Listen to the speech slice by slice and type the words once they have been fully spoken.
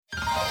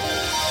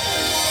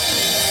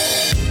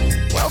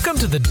Welcome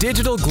to the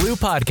Digital Glue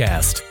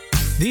Podcast.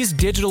 These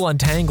digital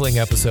untangling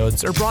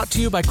episodes are brought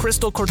to you by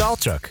Crystal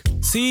Kordalchuk,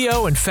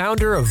 CEO and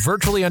founder of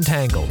Virtually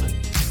Untangled.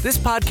 This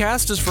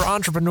podcast is for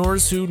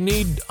entrepreneurs who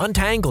need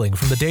untangling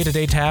from the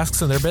day-to-day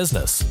tasks in their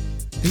business.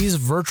 These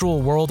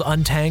virtual world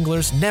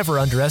untanglers never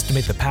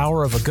underestimate the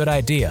power of a good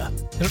idea.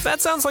 And if that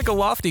sounds like a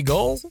lofty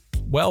goal,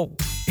 well,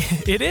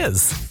 it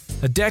is.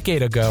 A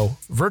decade ago,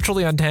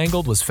 Virtually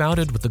Untangled was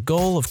founded with the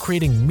goal of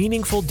creating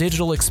meaningful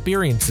digital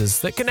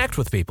experiences that connect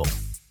with people.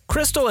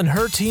 Crystal and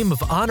her team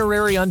of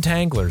honorary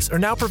untanglers are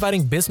now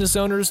providing business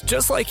owners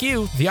just like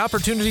you the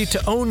opportunity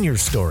to own your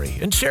story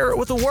and share it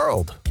with the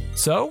world.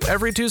 So,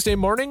 every Tuesday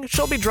morning,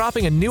 she'll be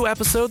dropping a new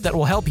episode that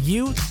will help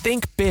you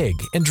think big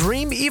and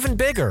dream even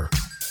bigger.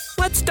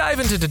 Let's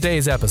dive into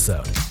today's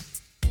episode.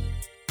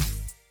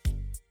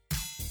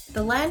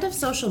 The land of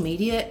social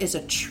media is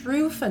a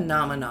true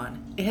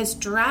phenomenon. It has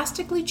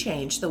drastically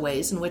changed the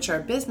ways in which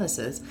our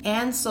businesses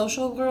and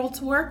social worlds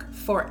work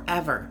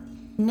forever.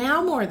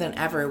 Now more than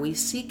ever, we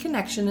seek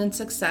connection and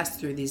success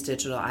through these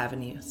digital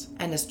avenues.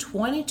 And as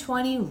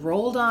 2020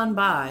 rolled on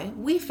by,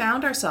 we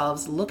found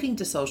ourselves looking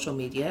to social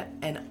media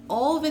and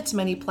all of its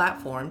many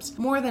platforms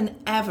more than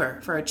ever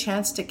for a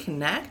chance to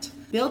connect,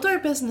 build our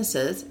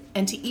businesses,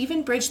 and to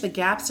even bridge the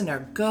gaps in our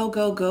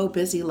go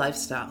busy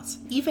lifestyles.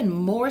 Even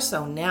more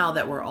so now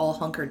that we're all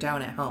hunkered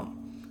down at home.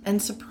 And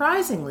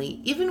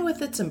surprisingly, even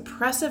with its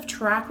impressive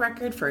track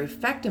record for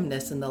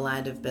effectiveness in the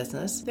land of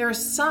business, there are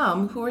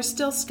some who are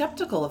still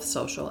skeptical of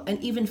social and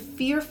even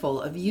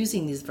fearful of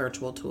using these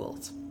virtual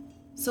tools.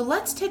 So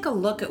let's take a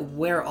look at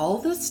where all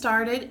this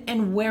started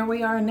and where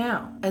we are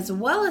now, as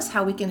well as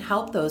how we can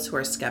help those who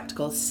are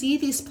skeptical see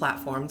these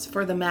platforms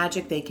for the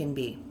magic they can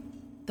be.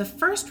 The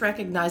first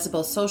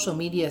recognizable social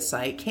media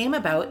site came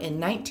about in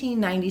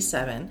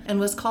 1997 and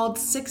was called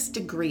 6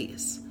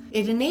 Degrees.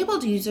 It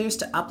enabled users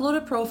to upload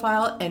a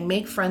profile and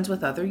make friends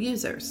with other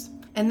users.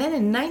 And then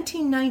in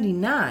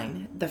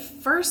 1999, the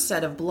first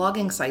set of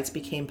blogging sites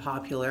became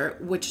popular,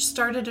 which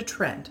started a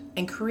trend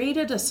and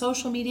created a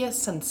social media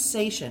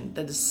sensation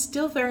that is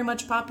still very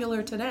much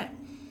popular today.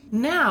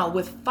 Now,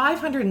 with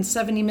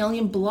 570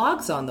 million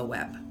blogs on the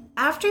web.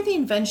 After the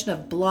invention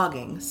of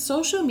blogging,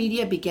 social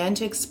media began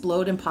to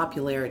explode in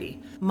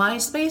popularity.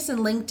 MySpace and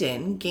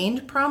LinkedIn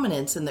gained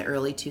prominence in the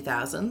early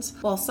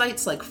 2000s, while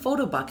sites like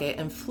Photobucket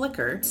and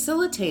Flickr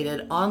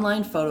facilitated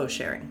online photo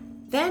sharing.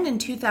 Then in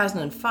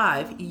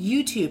 2005,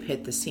 YouTube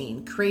hit the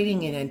scene,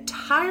 creating an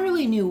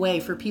entirely new way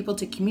for people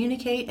to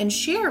communicate and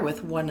share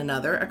with one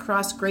another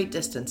across great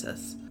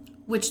distances.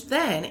 Which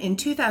then, in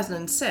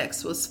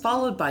 2006, was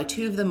followed by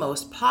two of the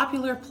most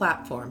popular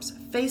platforms,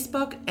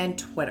 Facebook and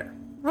Twitter.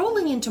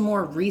 Rolling into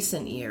more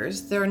recent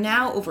years, there are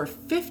now over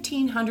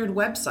 1,500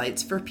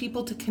 websites for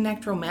people to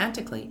connect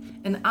romantically,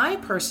 and I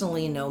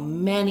personally know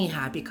many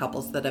happy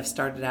couples that have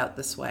started out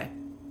this way.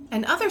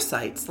 And other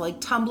sites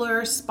like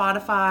Tumblr,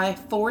 Spotify,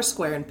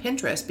 Foursquare, and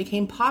Pinterest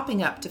became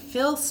popping up to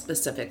fill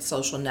specific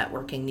social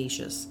networking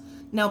niches.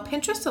 Now,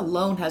 Pinterest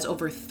alone has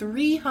over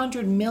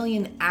 300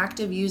 million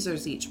active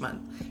users each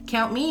month.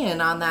 Count me in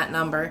on that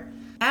number.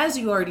 As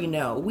you already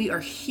know, we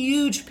are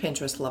huge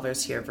Pinterest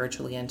lovers here at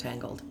Virtually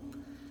Untangled.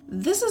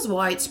 This is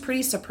why it's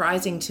pretty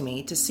surprising to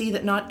me to see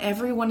that not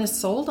everyone is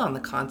sold on the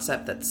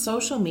concept that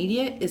social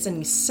media is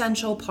an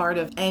essential part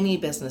of any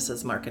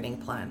business's marketing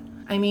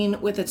plan. I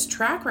mean, with its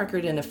track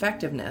record and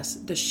effectiveness,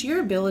 the sheer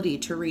ability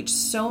to reach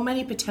so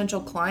many potential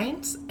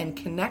clients and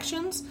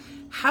connections,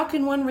 how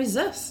can one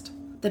resist?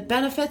 The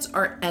benefits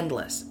are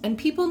endless, and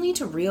people need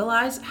to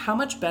realize how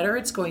much better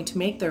it's going to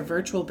make their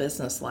virtual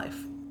business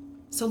life.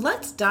 So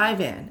let's dive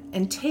in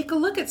and take a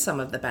look at some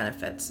of the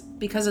benefits,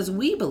 because as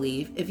we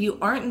believe, if you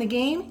aren't in the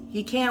game,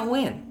 you can't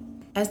win.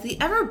 As the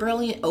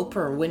ever-brilliant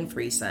Oprah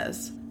Winfrey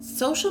says,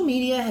 social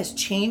media has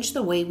changed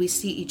the way we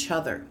see each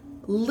other,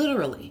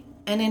 literally,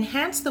 and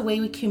enhanced the way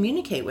we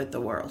communicate with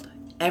the world.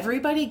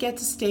 Everybody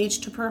gets a stage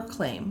to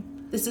proclaim,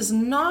 this is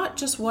not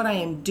just what I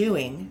am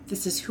doing,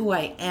 this is who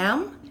I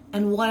am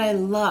and what I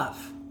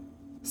love.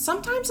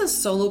 Sometimes as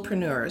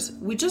solopreneurs,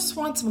 we just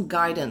want some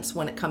guidance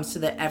when it comes to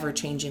the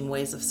ever-changing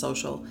ways of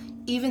social,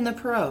 even the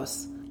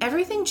pros.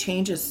 Everything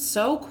changes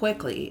so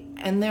quickly,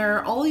 and there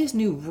are all these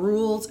new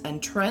rules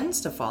and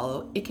trends to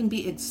follow, it can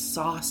be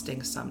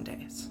exhausting some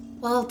days.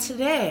 Well,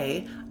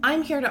 today,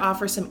 I'm here to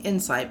offer some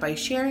insight by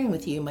sharing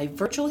with you my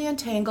Virtually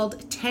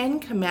Untangled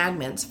 10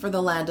 Commandments for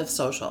the land of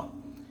social.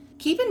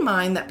 Keep in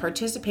mind that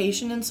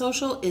participation in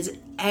social is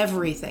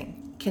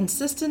everything.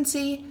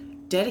 Consistency,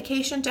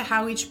 dedication to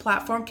how each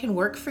platform can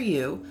work for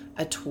you,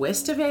 a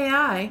twist of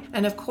AI,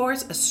 and of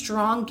course, a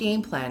strong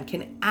game plan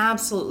can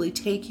absolutely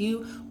take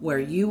you where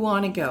you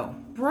want to go.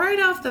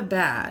 Right off the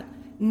bat,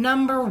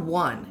 number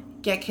 1,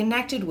 get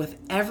connected with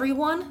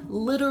everyone,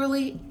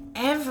 literally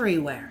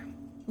everywhere.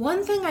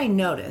 One thing I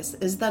notice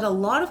is that a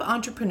lot of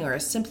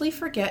entrepreneurs simply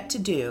forget to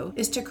do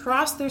is to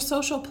cross their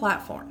social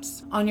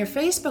platforms. On your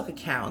Facebook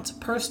accounts,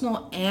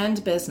 personal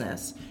and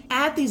business,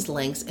 add these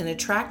links in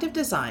attractive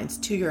designs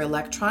to your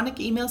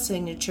electronic email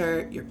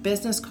signature, your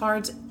business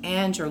cards,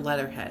 and your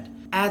letterhead.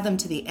 Add them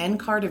to the end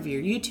card of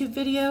your YouTube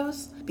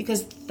videos,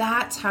 because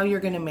that's how you're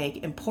going to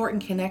make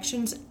important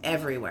connections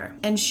everywhere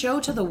and show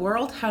to the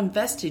world how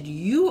invested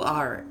you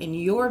are in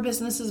your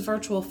business's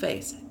virtual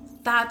face.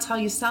 That's how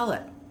you sell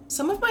it.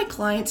 Some of my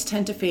clients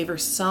tend to favor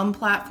some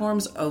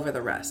platforms over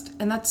the rest,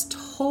 and that's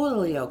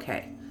totally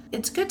okay.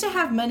 It's good to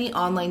have many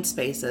online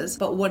spaces,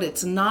 but what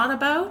it's not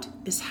about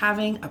is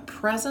having a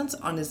presence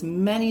on as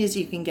many as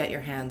you can get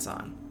your hands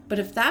on. But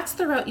if that's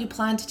the route you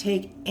plan to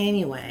take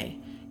anyway,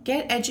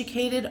 get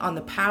educated on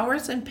the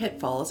powers and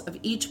pitfalls of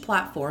each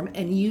platform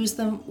and use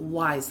them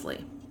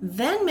wisely.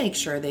 Then make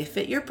sure they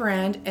fit your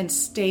brand and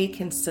stay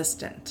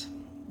consistent.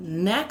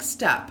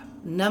 Next up,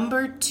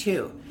 number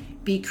 2,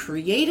 be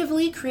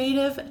creatively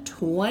creative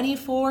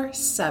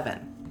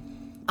 24/7.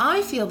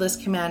 I feel this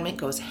commandment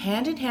goes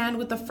hand in hand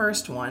with the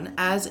first one,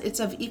 as it's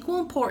of equal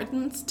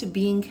importance to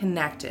being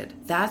connected.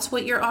 That's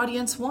what your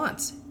audience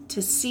wants,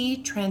 to see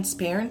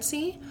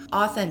transparency,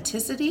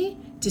 authenticity,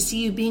 to see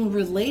you being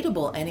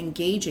relatable and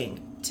engaging,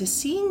 to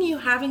seeing you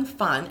having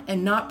fun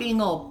and not being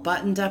all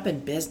buttoned up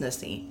and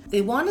businessy.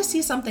 They want to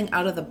see something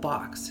out of the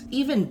box.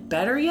 Even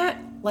better yet,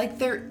 like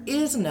there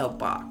is no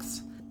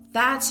box.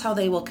 That's how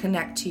they will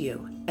connect to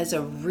you, as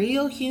a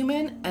real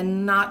human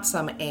and not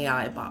some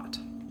AI bot.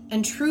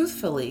 And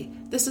truthfully,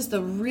 this is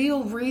the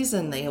real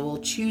reason they will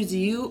choose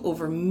you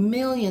over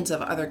millions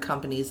of other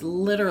companies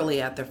literally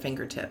at their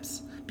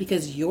fingertips,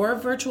 because your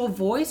virtual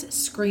voice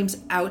screams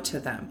out to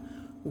them,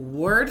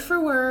 word for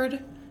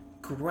word,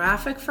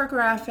 graphic for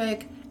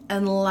graphic,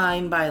 and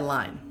line by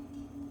line.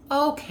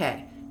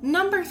 Okay,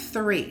 number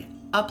 3,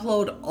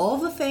 upload all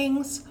the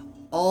things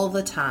all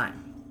the time.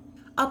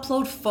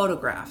 Upload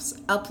photographs,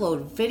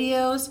 upload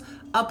videos,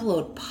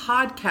 upload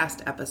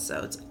podcast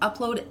episodes,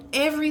 upload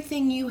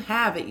everything you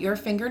have at your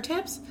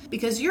fingertips,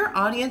 because your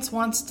audience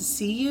wants to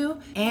see you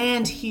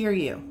and hear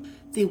you.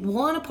 They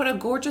want to put a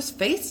gorgeous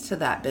face to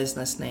that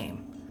business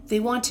name. They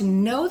want to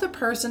know the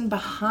person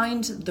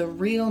behind the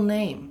real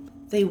name.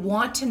 They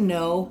want to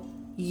know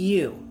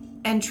you.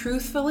 And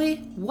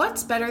truthfully,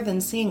 what's better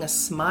than seeing a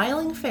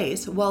smiling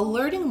face while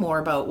learning more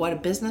about what a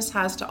business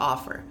has to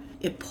offer?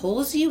 It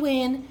pulls you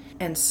in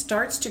and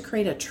starts to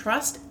create a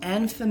trust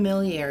and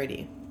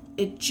familiarity.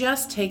 It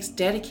just takes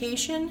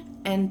dedication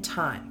and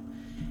time.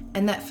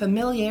 And that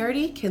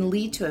familiarity can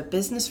lead to a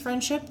business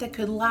friendship that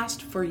could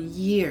last for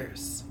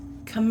years.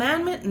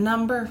 Commandment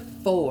number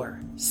 4,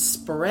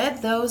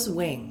 spread those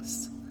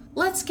wings.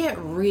 Let's get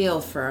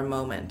real for a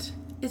moment.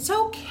 It's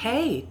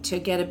okay to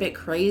get a bit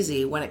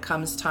crazy when it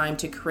comes time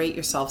to create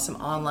yourself some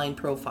online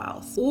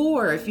profiles.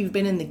 Or if you've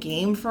been in the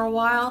game for a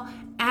while,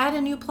 add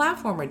a new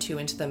platform or two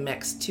into the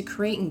mix to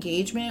create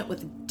engagement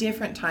with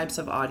different types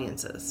of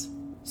audiences.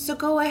 So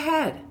go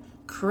ahead,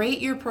 create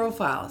your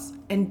profiles,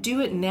 and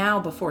do it now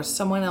before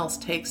someone else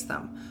takes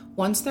them.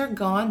 Once they're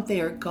gone,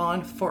 they are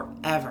gone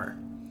forever.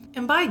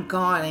 And by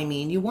gone, I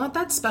mean you want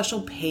that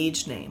special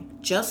page name,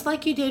 just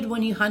like you did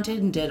when you hunted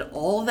and did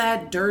all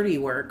that dirty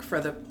work for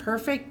the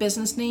perfect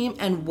business name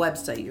and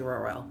website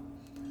URL.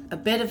 A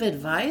bit of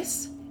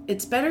advice: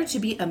 it's better to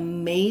be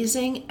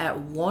amazing at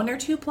 1 or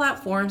 2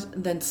 platforms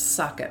than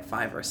suck at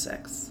 5 or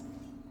 6.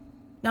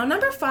 Now,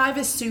 number 5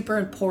 is super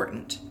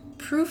important.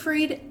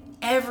 Proofread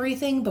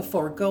everything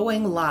before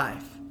going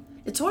live.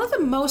 It's one of the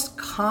most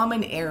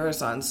common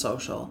errors on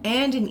social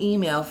and in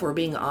email if we're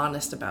being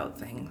honest about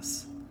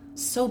things.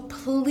 So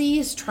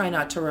please try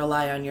not to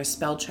rely on your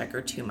spell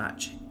checker too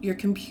much. Your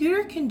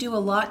computer can do a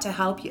lot to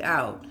help you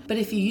out, but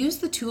if you use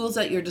the tools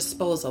at your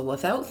disposal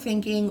without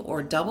thinking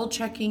or double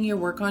checking your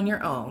work on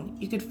your own,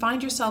 you could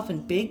find yourself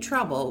in big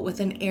trouble with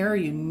an error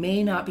you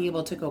may not be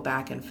able to go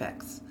back and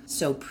fix.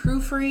 So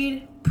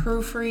proofread,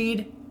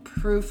 proofread,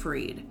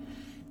 proofread.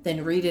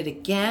 Then read it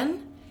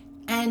again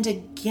and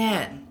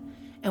again.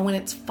 And when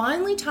it's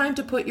finally time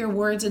to put your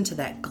words into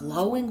that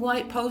glowing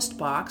white post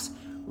box,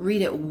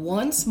 read it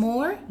once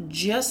more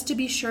just to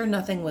be sure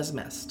nothing was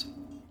missed.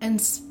 And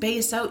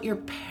space out your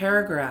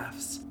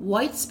paragraphs.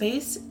 White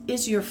space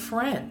is your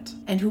friend.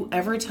 And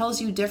whoever tells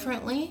you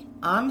differently,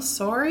 I'm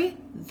sorry,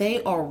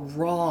 they are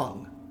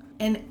wrong.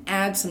 And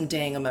add some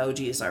dang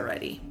emojis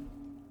already.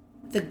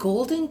 The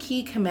golden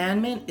key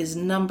commandment is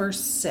number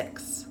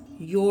 6,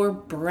 your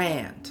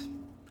brand.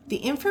 The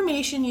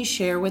information you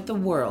share with the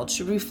world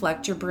should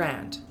reflect your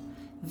brand.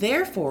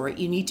 Therefore,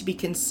 you need to be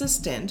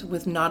consistent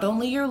with not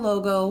only your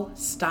logo,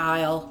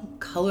 style,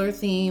 color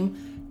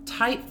theme,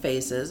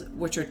 typefaces,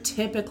 which are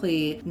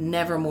typically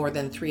never more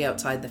than 3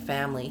 outside the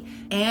family,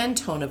 and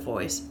tone of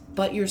voice,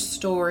 but your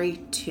story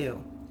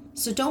too.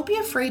 So don't be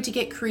afraid to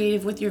get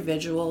creative with your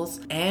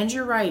visuals and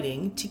your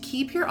writing to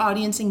keep your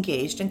audience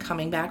engaged and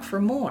coming back for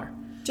more.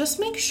 Just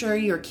make sure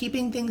you're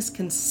keeping things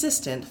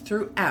consistent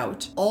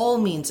throughout all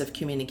means of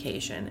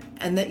communication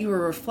and that you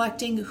are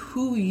reflecting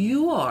who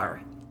you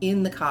are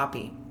in the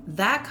copy.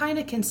 That kind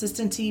of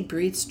consistency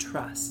breeds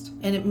trust,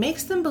 and it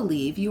makes them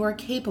believe you are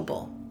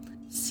capable.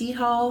 See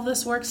how all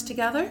this works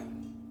together?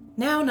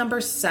 Now, number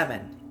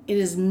 7, it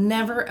is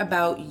never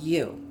about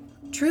you.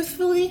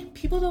 Truthfully,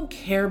 people don't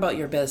care about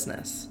your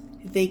business.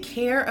 They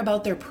care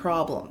about their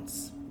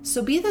problems.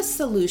 So be the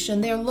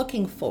solution they're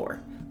looking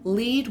for.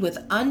 Lead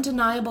with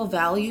undeniable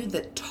value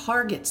that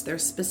targets their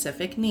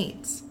specific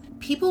needs.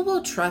 People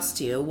will trust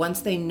you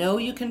once they know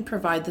you can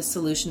provide the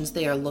solutions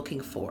they are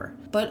looking for,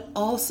 but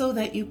also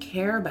that you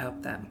care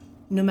about them.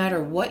 No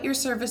matter what your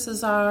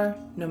services are,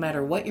 no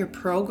matter what your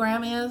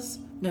program is,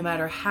 no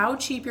matter how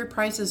cheap your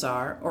prices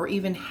are, or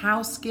even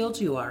how skilled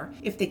you are,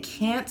 if they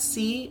can't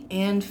see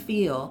and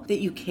feel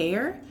that you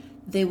care,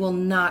 they will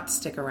not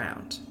stick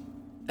around.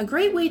 A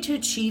great way to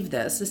achieve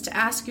this is to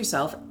ask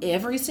yourself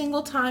every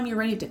single time you're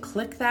ready to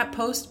click that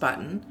post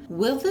button,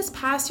 will this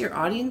pass your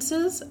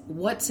audience's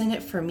 "what's in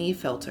it for me"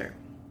 filter?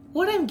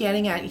 What I'm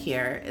getting at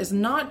here is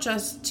not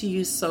just to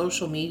use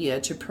social media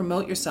to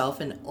promote yourself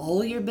and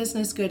all your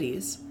business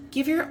goodies.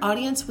 Give your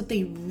audience what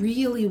they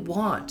really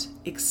want: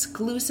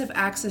 exclusive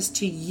access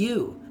to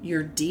you,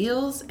 your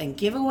deals and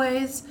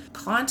giveaways,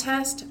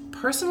 contests,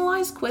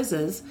 personalized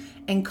quizzes,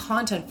 and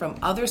content from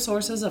other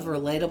sources of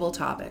relatable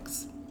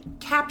topics.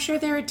 Capture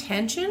their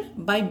attention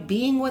by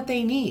being what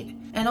they need,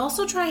 and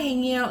also try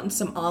hanging out in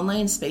some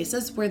online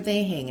spaces where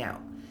they hang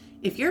out.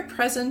 If you're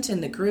present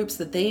in the groups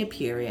that they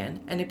appear in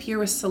and appear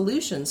with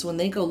solutions when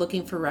they go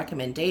looking for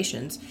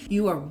recommendations,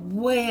 you are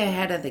way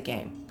ahead of the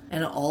game.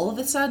 And all of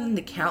a sudden,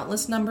 the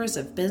countless numbers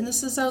of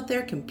businesses out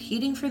there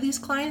competing for these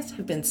clients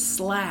have been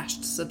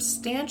slashed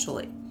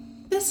substantially.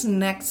 This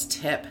next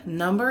tip,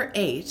 number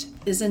 8,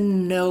 is a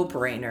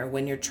no-brainer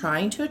when you're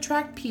trying to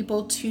attract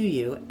people to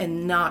you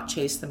and not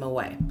chase them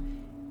away.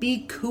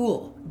 Be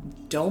cool.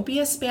 Don't be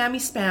a spammy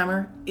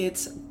spammer.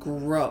 It's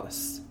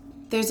gross.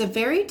 There's a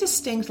very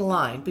distinct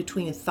line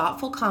between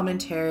thoughtful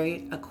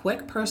commentary, a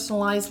quick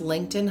personalized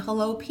LinkedIn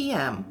hello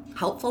PM,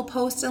 helpful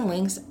posts and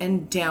links,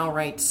 and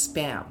downright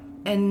spam.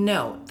 And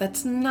no,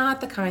 that's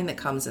not the kind that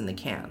comes in the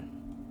can.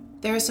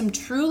 There are some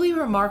truly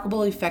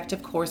remarkable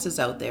effective courses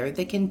out there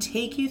that can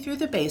take you through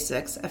the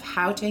basics of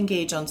how to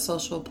engage on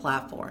social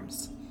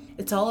platforms.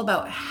 It's all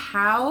about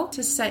how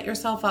to set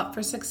yourself up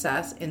for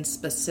success in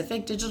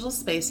specific digital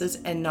spaces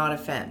and not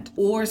offend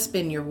or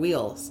spin your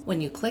wheels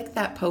when you click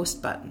that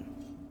post button.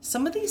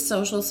 Some of these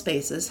social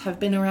spaces have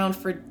been around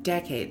for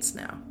decades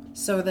now,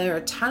 so there are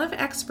a ton of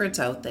experts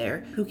out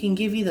there who can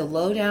give you the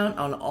lowdown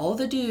on all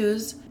the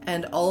do's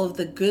and all of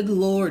the good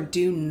Lord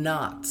do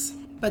nots.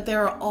 But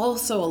there are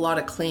also a lot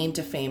of claim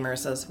to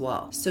famers as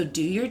well. So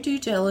do your due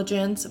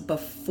diligence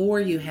before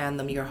you hand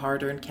them your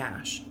hard-earned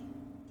cash.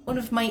 One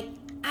of my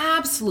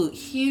absolute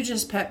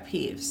hugest pet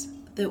peeves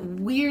that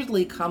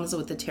weirdly comes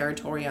with the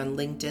territory on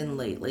LinkedIn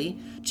lately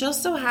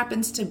just so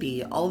happens to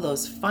be all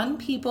those fun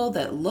people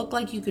that look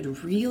like you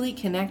could really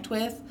connect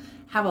with,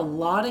 have a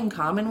lot in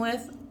common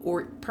with,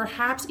 or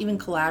perhaps even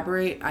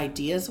collaborate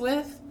ideas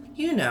with.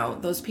 You know,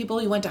 those people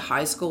you went to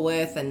high school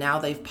with and now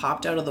they've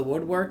popped out of the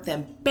woodwork,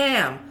 then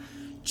bam!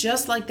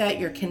 Just like that,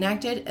 you're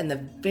connected, and the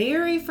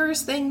very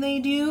first thing they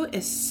do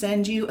is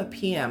send you a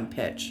PM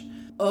pitch.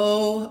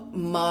 Oh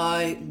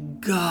my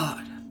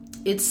God.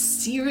 It's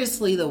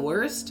seriously the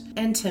worst,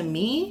 and to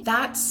me,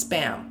 that's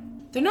spam.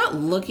 They're not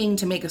looking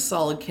to make a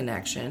solid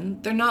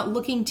connection. They're not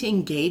looking to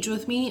engage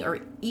with me or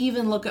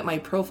even look at my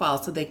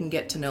profile so they can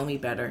get to know me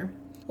better.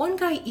 One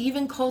guy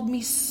even called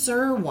me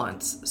sir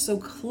once, so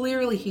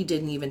clearly he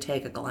didn't even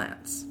take a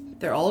glance.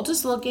 They're all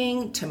just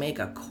looking to make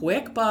a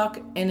quick buck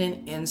and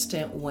an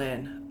instant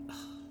win.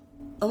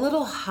 A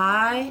little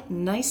hi,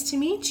 nice to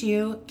meet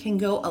you can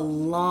go a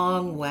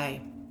long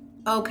way.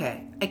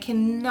 Okay, I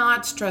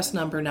cannot stress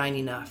number 9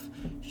 enough.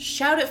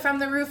 Shout it from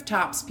the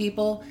rooftops,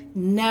 people.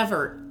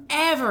 Never,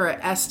 ever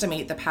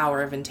estimate the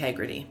power of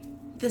integrity.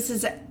 This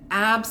is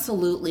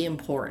absolutely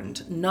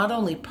important, not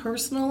only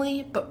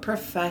personally, but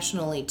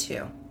professionally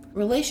too.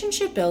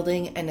 Relationship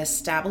building and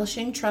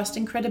establishing trust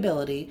and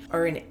credibility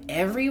are in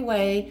every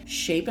way,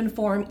 shape, and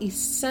form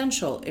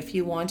essential if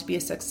you want to be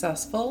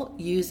successful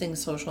using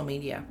social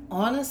media.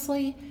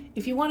 Honestly,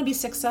 if you want to be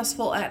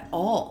successful at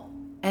all.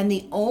 And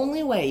the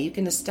only way you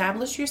can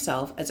establish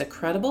yourself as a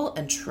credible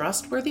and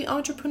trustworthy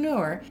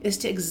entrepreneur is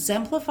to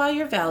exemplify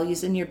your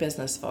values in your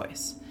business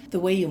voice. The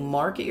way you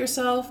market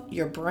yourself,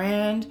 your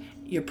brand,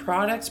 your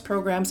products,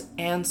 programs,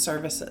 and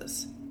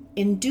services.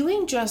 In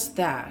doing just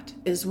that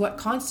is what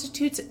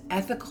constitutes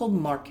ethical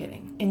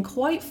marketing, and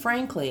quite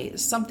frankly,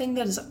 something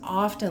that is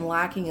often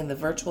lacking in the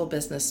virtual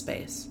business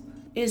space.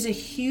 It is a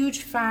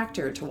huge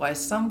factor to why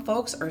some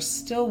folks are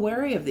still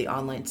wary of the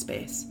online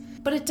space,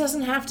 but it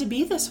doesn't have to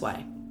be this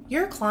way.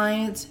 Your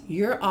clients,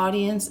 your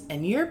audience,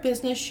 and your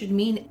business should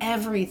mean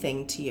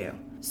everything to you.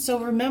 So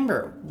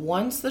remember,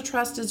 once the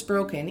trust is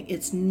broken,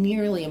 it's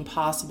nearly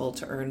impossible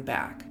to earn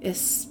back,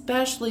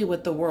 especially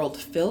with the world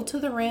filled to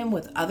the rim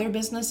with other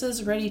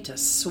businesses ready to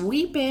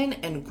sweep in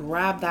and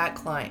grab that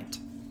client.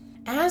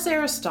 As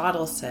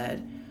Aristotle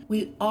said,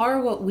 we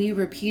are what we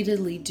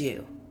repeatedly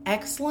do.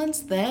 Excellence,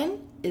 then,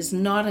 is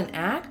not an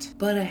act,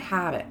 but a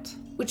habit.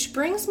 Which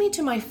brings me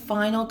to my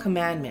final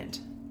commandment,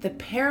 the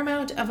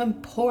paramount of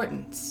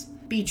importance.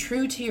 Be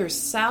true to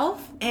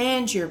yourself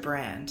and your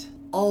brand,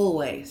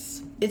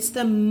 always. It's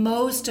the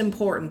most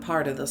important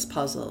part of this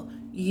puzzle.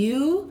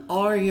 You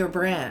are your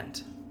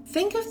brand.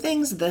 Think of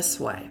things this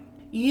way.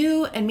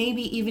 You and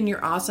maybe even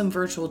your awesome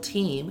virtual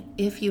team,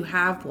 if you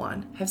have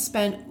one, have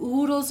spent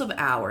oodles of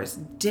hours,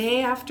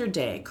 day after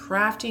day,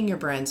 crafting your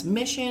brand's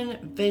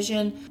mission,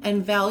 vision,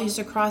 and values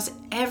across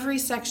every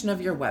section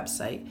of your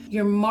website,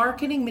 your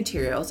marketing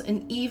materials,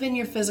 and even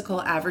your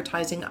physical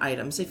advertising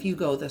items if you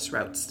go this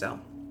route still.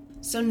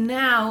 So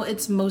now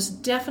it's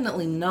most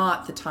definitely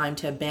not the time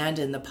to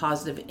abandon the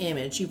positive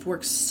image you've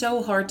worked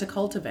so hard to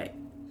cultivate.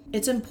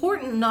 It's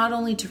important not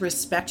only to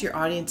respect your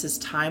audience's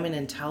time and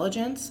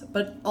intelligence,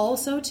 but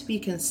also to be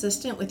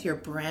consistent with your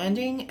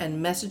branding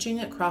and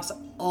messaging across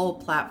all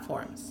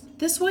platforms.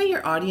 This way,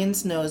 your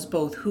audience knows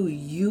both who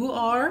you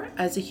are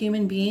as a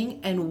human being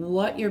and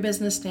what your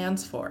business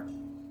stands for.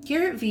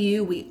 Here at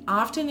VU, we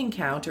often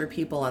encounter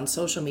people on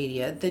social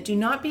media that do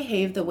not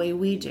behave the way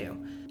we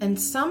do,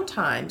 and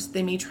sometimes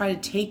they may try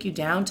to take you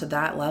down to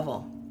that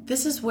level.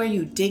 This is where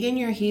you dig in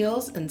your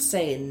heels and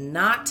say,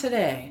 "Not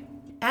today."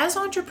 As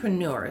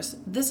entrepreneurs,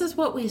 this is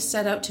what we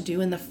set out to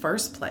do in the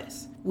first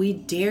place. We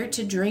dare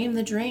to dream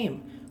the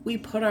dream. We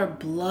put our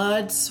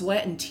blood,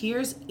 sweat, and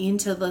tears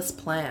into this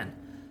plan.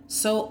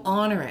 So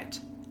honor it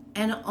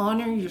and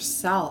honor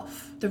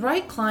yourself. The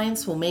right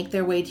clients will make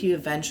their way to you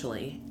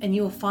eventually, and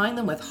you will find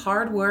them with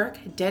hard work,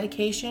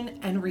 dedication,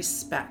 and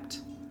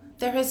respect.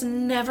 There has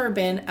never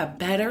been a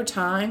better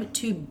time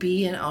to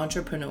be an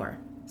entrepreneur.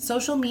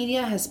 Social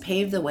media has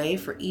paved the way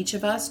for each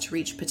of us to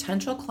reach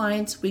potential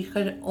clients we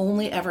could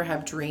only ever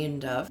have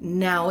dreamed of,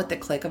 now at the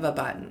click of a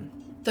button.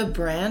 The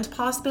brand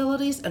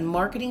possibilities and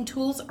marketing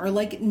tools are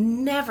like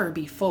never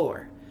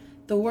before.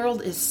 The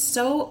world is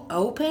so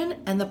open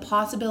and the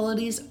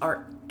possibilities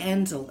are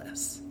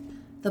endless.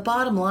 The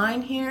bottom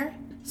line here,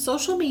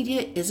 social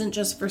media isn't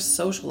just for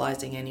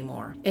socializing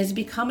anymore. It has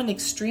become an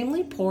extremely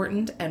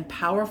important and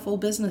powerful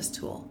business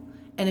tool.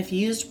 And if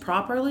used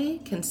properly,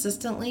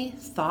 consistently,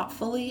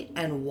 thoughtfully,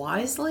 and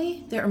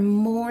wisely, there are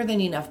more than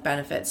enough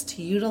benefits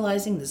to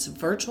utilizing this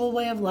virtual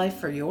way of life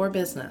for your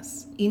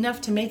business. Enough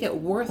to make it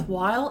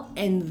worthwhile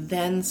and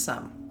then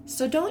some.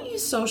 So don't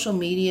use social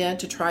media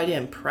to try to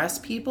impress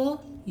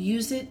people.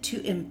 Use it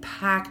to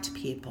impact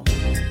people.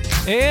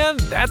 And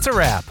that's a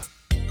wrap.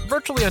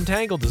 Virtually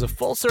Untangled is a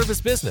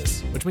full-service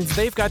business, which means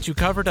they've got you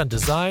covered on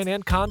design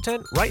and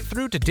content right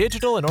through to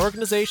digital and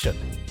organization.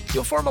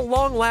 You'll form a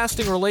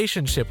long-lasting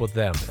relationship with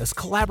them, as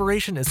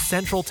collaboration is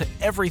central to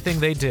everything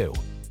they do.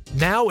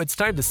 Now it's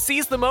time to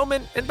seize the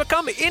moment and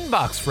become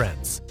inbox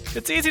friends.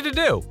 It's easy to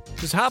do.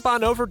 Just hop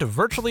on over to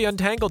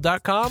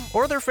virtuallyuntangled.com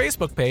or their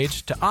Facebook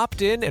page to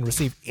opt in and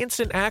receive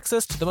instant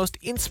access to the most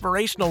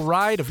inspirational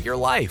ride of your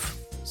life.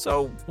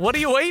 So what are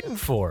you waiting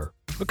for?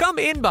 Become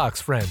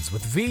inbox friends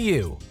with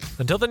VU.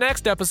 Until the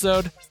next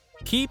episode,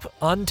 keep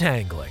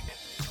untangling.